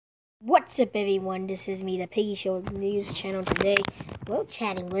What's up, everyone? This is me, the Piggy Show News Channel. Today, we're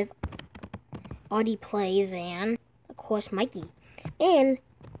chatting with theRDPlayz and, of course, Mikey. And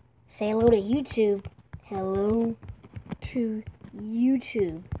say hello to YouTube. Hello to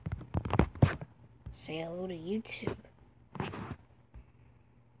YouTube. Say hello to YouTube.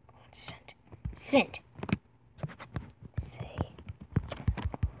 Sent. Sent. Say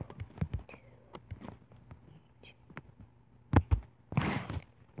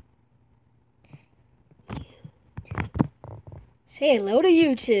Say hello to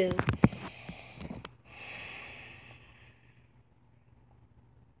YouTube.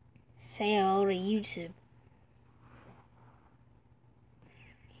 Say hello to YouTube.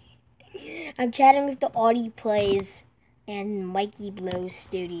 I'm chatting with the theRDPlayz and Mikey Blos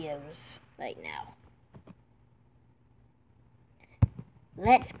Studios right now.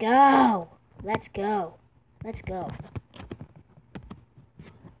 Let's go. Let's go. Let's go.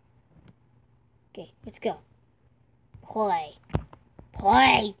 Okay, let's go. Play.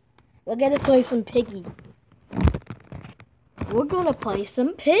 Play. We're gonna play some piggy. We're gonna play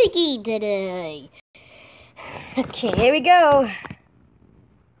some piggy today. Okay, here we go.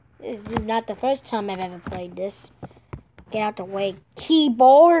 This is not the first time I've ever played this. Get out the way,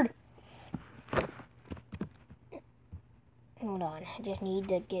 keyboard. Hold on, I just need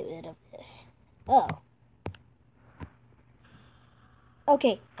to get rid of this. Oh.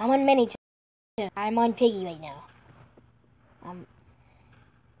 Okay, I'm on mini too. I'm on piggy right now.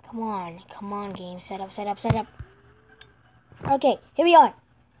 Come on, game. Set up. Okay, here we are.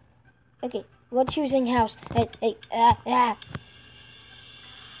 Okay, we're choosing house. Hey. I'm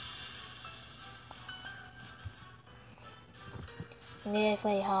gonna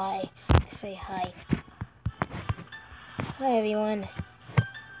play hi. Say hi. Hi, everyone.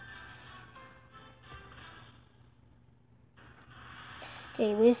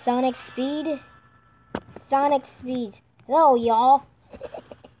 Okay, with Sonic Speed. Hello, y'all.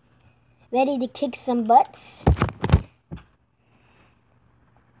 Ready to kick some butts?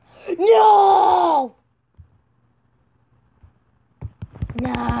 No!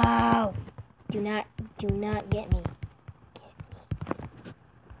 No! Do not get me.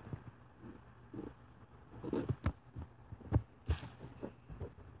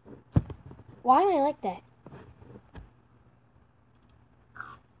 Why am I like that?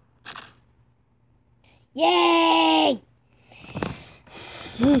 Yay!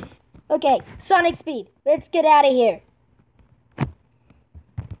 Okay, Sonic Speed. Let's get out of here.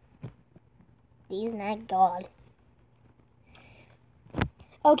 He's not God.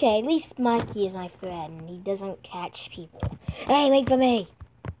 Okay, at least Mikey is my friend. He doesn't catch people. Hey, wait for me.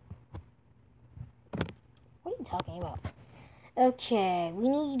 What are you talking about? Okay, we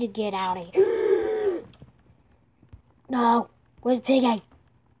need to get out of here. No, where's Piggy?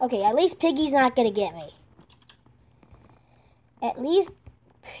 Okay, at least Piggy's not gonna get me. At least...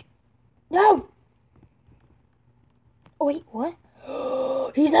 No! Oh, wait, what?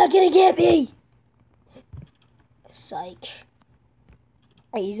 He's not gonna get me! Psych.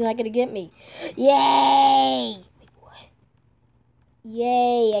 Wait, he's not gonna get me. Yay! Wait, what?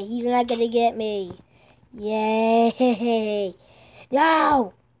 Yay, he's not gonna get me. Yay!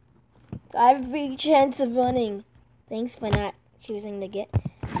 No! I have a big chance of running. Thanks for not choosing to get...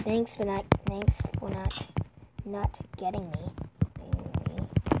 Thanks for not getting me.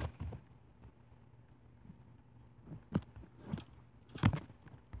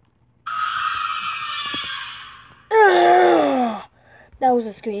 That was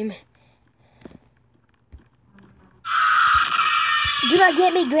a scream. Do not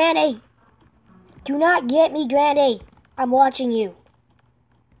get me, Granny! Do not get me, Granny! I'm watching you.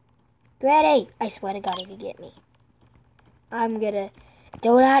 Granny! I swear to God, if you get me. I'm gonna...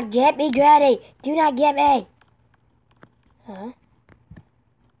 Do not get me, Granny! Do not get me! Huh?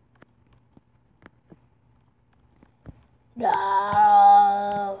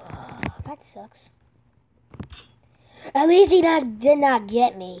 No! That sucks. At least he did not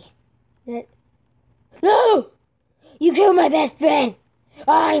get me. No! You killed my best friend!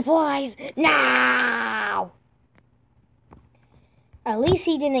 theRDPlayz! No! At least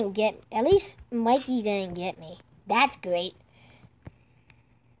he didn't get... At least Mikey didn't get me. That's great.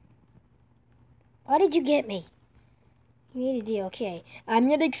 Why did you get me? You made a deal. Okay. I'm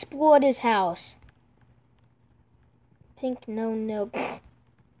gonna explore this house. Think no.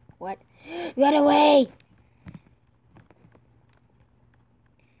 What? Run away!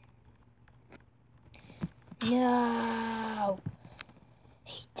 No!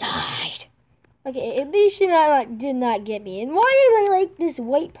 He died! Okay, at least she did not get me. And why am I like this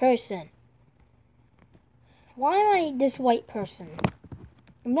white person? Why am I this white person?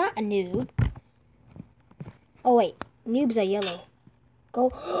 I'm not a noob. Oh wait, noobs are yellow. Go.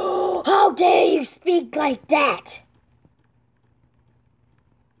 How dare you speak like that?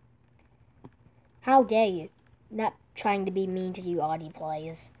 How dare you? Not trying to be mean to you,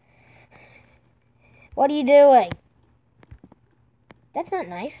 theRDPlayz. What are you doing? That's not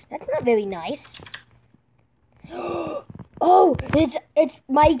nice. That's not very nice. Oh, it's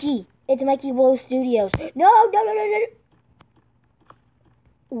Mikey. It's Mikey Blos Studios. No.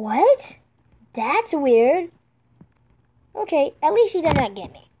 What? That's weird. Okay, at least he did not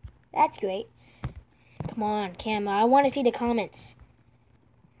get me. That's great. Come on, camera. I want to see the comments.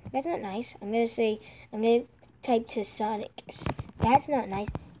 That's not nice. I'm gonna type to Sonic. That's not nice.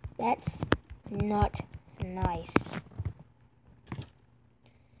 That's not nice.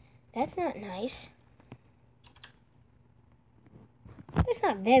 That's not nice. That's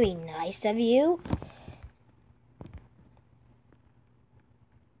not very nice of you.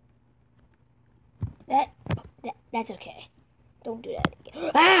 That's okay. Don't do that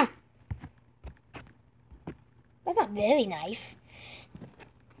again. Ah! That's not very nice.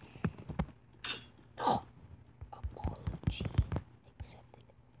 Oh. Apology. Accepted.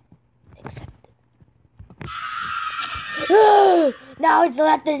 Now it's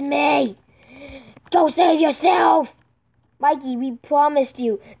left as me. Go save yourself. Mikey, we promised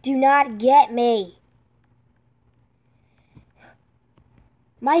you. Do not get me.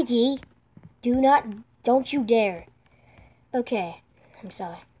 Mikey, don't you dare. Okay, I'm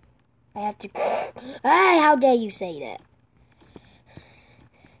sorry. I have to. Ah, how dare you say that?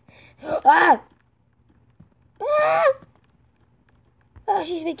 Ah! Ah! Oh,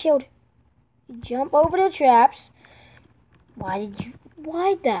 she's been killed. You jump over the traps. Why did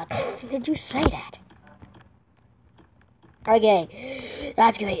you say that? Okay,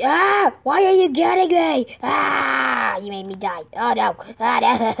 that's great. Ah! Why are you getting me? Ah! You made me die. Oh no. Ah,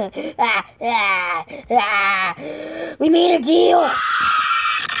 no. We made a deal.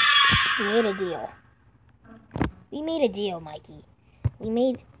 We made a deal. We made a deal, Mikey. We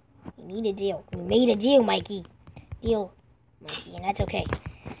made a deal. We made a deal, Mikey. Deal, Mikey, and that's okay.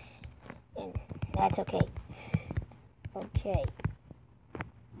 And that's okay. Okay.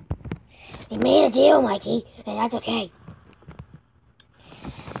 We made a deal, Mikey, and that's okay.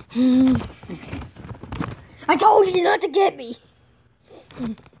 I told you not to get me.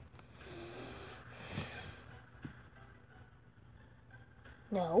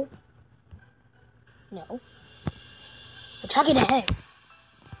 No. I'm talking to her.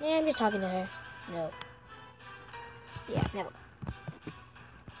 Yeah, I'm just talking to her. No. Yeah, never.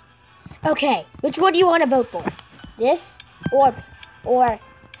 Okay, which one do you want to vote for? This or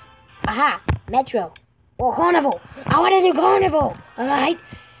Metro or Carnival? I want to do Carnival. All right.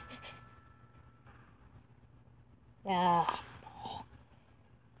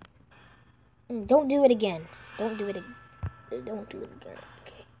 Don't do it again. Don't do it again. Don't do it again.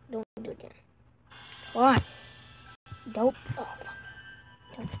 Okay. Don't do it again. Why? Don't. Oh, fuck.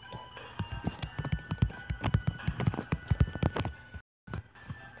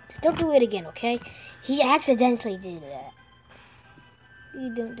 Don't do it again, okay? He accidentally did that.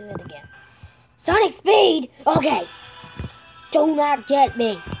 You don't do it again. Sonic Speed! Okay. Do not get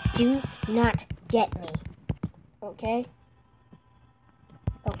me. Do not get me. Okay?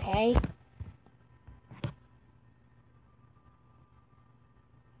 Okay?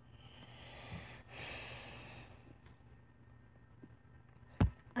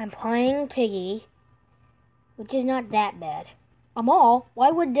 I'm playing Piggy, which is not that bad. Amal,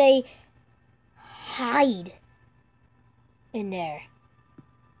 why would they hide in there?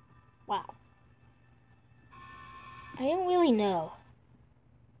 Wow. I don't really know.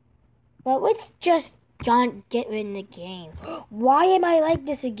 But let's just get in the game. Why am I like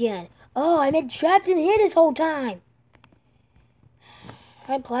this again? Oh, I'm trapped in here this whole time.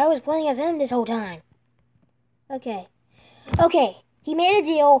 I was playing as him this whole time. Okay. Okay. He made a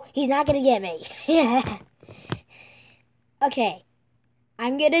deal. He's not gonna get me. Okay.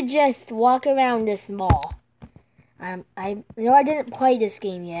 I'm gonna just walk around this mall. I didn't play this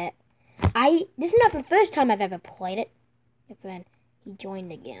game yet. This is not the first time I've ever played it. My friend, he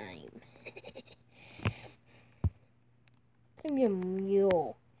joined the game. Give me a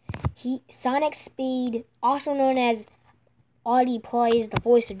mule. Sonic Speed, also known as theRDPlayz, the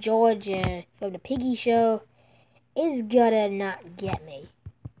voice of George from the Piggy show, is gonna not get me.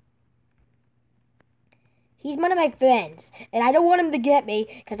 He's one of my friends, and I don't want him to get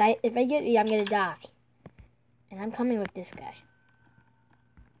me, because if I get me, I'm gonna die. And I'm coming with this guy.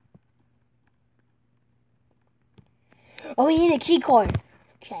 Oh, we need a key card.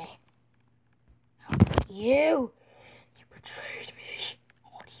 Okay. You betrayed me.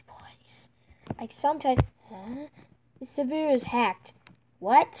 I sometimes... Huh? The Severe is hacked.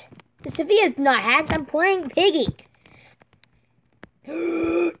 What? The Severe is not hacked. I'm playing Piggy.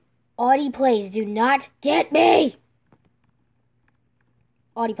 theRDPlayz, do not get me.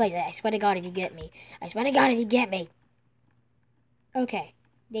 theRDPlayz, I swear to God if you get me. I swear to God if you get me. Okay,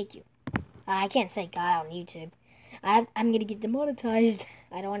 thank you. I can't say God on YouTube. I'm gonna get demonetized.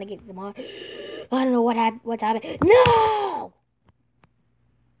 I don't want to get demonetized. I don't know what's happening. No!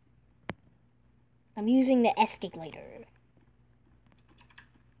 I'm using the escalator.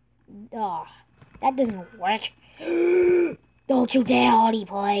 Oh, that doesn't work. Don't you dare,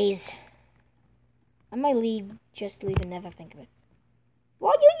 theRDPlayz. I might leave, just leave and never think of it.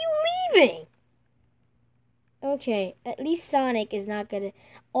 Why are you leaving? Okay, at least Sonic is not gonna...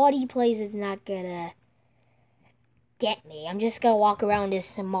 theRDPlayz is not gonna get me. I'm just gonna walk around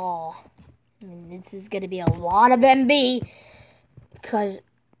this mall. And this is gonna be a lot of MB. Because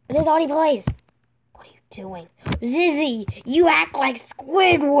it is theRDPlayz. What are you doing? Zizzy, you act like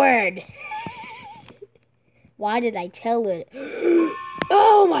Squidward. Why did I tell her?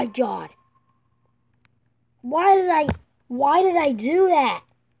 Oh my God. Why did I do that?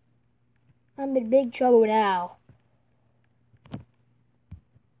 I'm in big trouble now.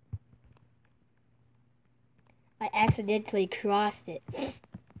 I accidentally crossed it.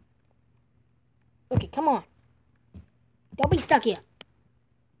 Okay, come on. Don't be stuck here.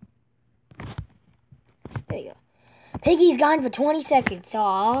 There you go. Piggy's gone for 20 seconds.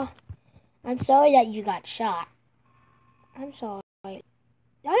 Aw. I'm sorry that you got shot. I'm sorry. I'm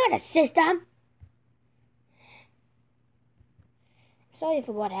not a system. I'm sorry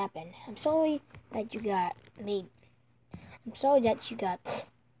for what happened. I'm sorry that you got me. I'm sorry that you got...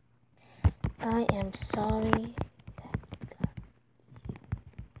 I am sorry that you got shot.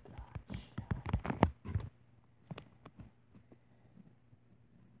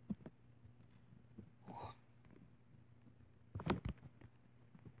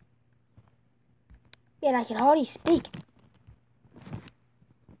 Yet I can already speak.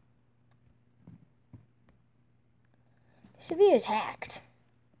 Severe is hacked.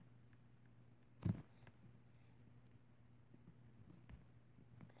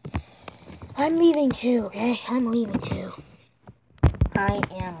 I'm leaving too, okay? I'm leaving too. I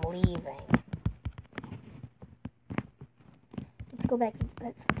am leaving. Let's go back.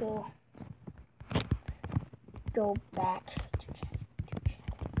 Let's go. Go back to chat.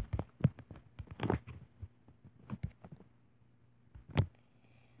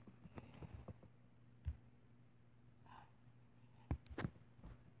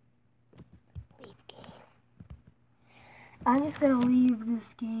 Leave game. I'm just gonna leave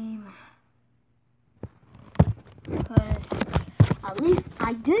this game. Because at least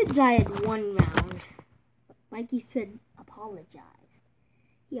I did die at one round. Mikey said apologize.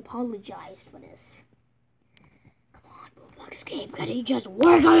 He apologized for this. Come on, Roblox game, can you just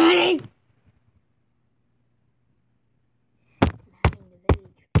work already? I'm having the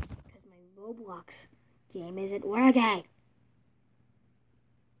rage because my Roblox game isn't working.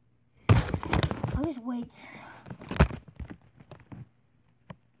 I'll just wait.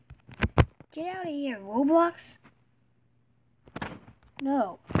 Get out of here, Roblox.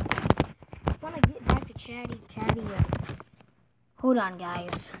 No. I want to get back to chatty. Hold on,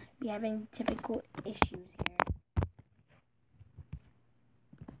 guys. We're having difficult issues here.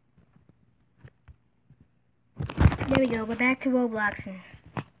 There we go. We're back to Roblox.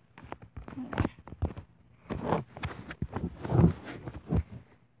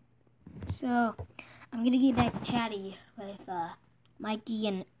 So, I'm going to get back to chatty with Mikey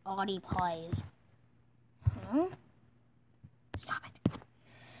and theRDPlayz. Huh? Stop it.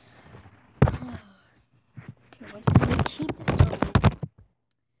 Okay, let's keep this going.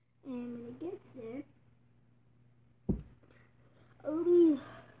 And when it gets there,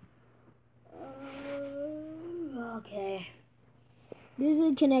 okay. This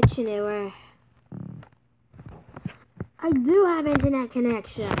is a connection error. I do have internet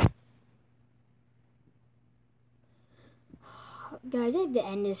connection. Guys, I have to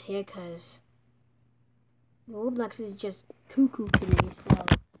end this here because Roblox is just cuckoo today, so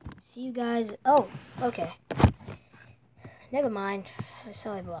see you guys. Oh, okay. Never mind. I'm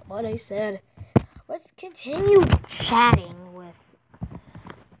sorry about what I said. Let's continue chatting with,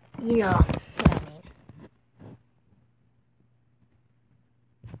 you know what I mean.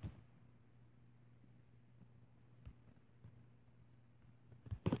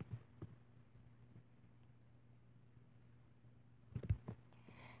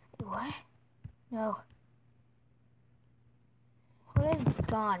 What? No. What is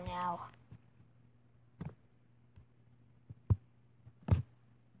gone now?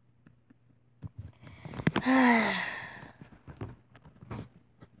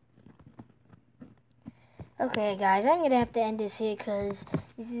 Okay, guys, I'm gonna have to end this here because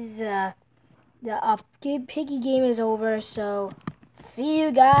this is the piggy game is over. So see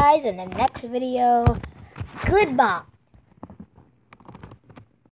you guys in the next video. Goodbye.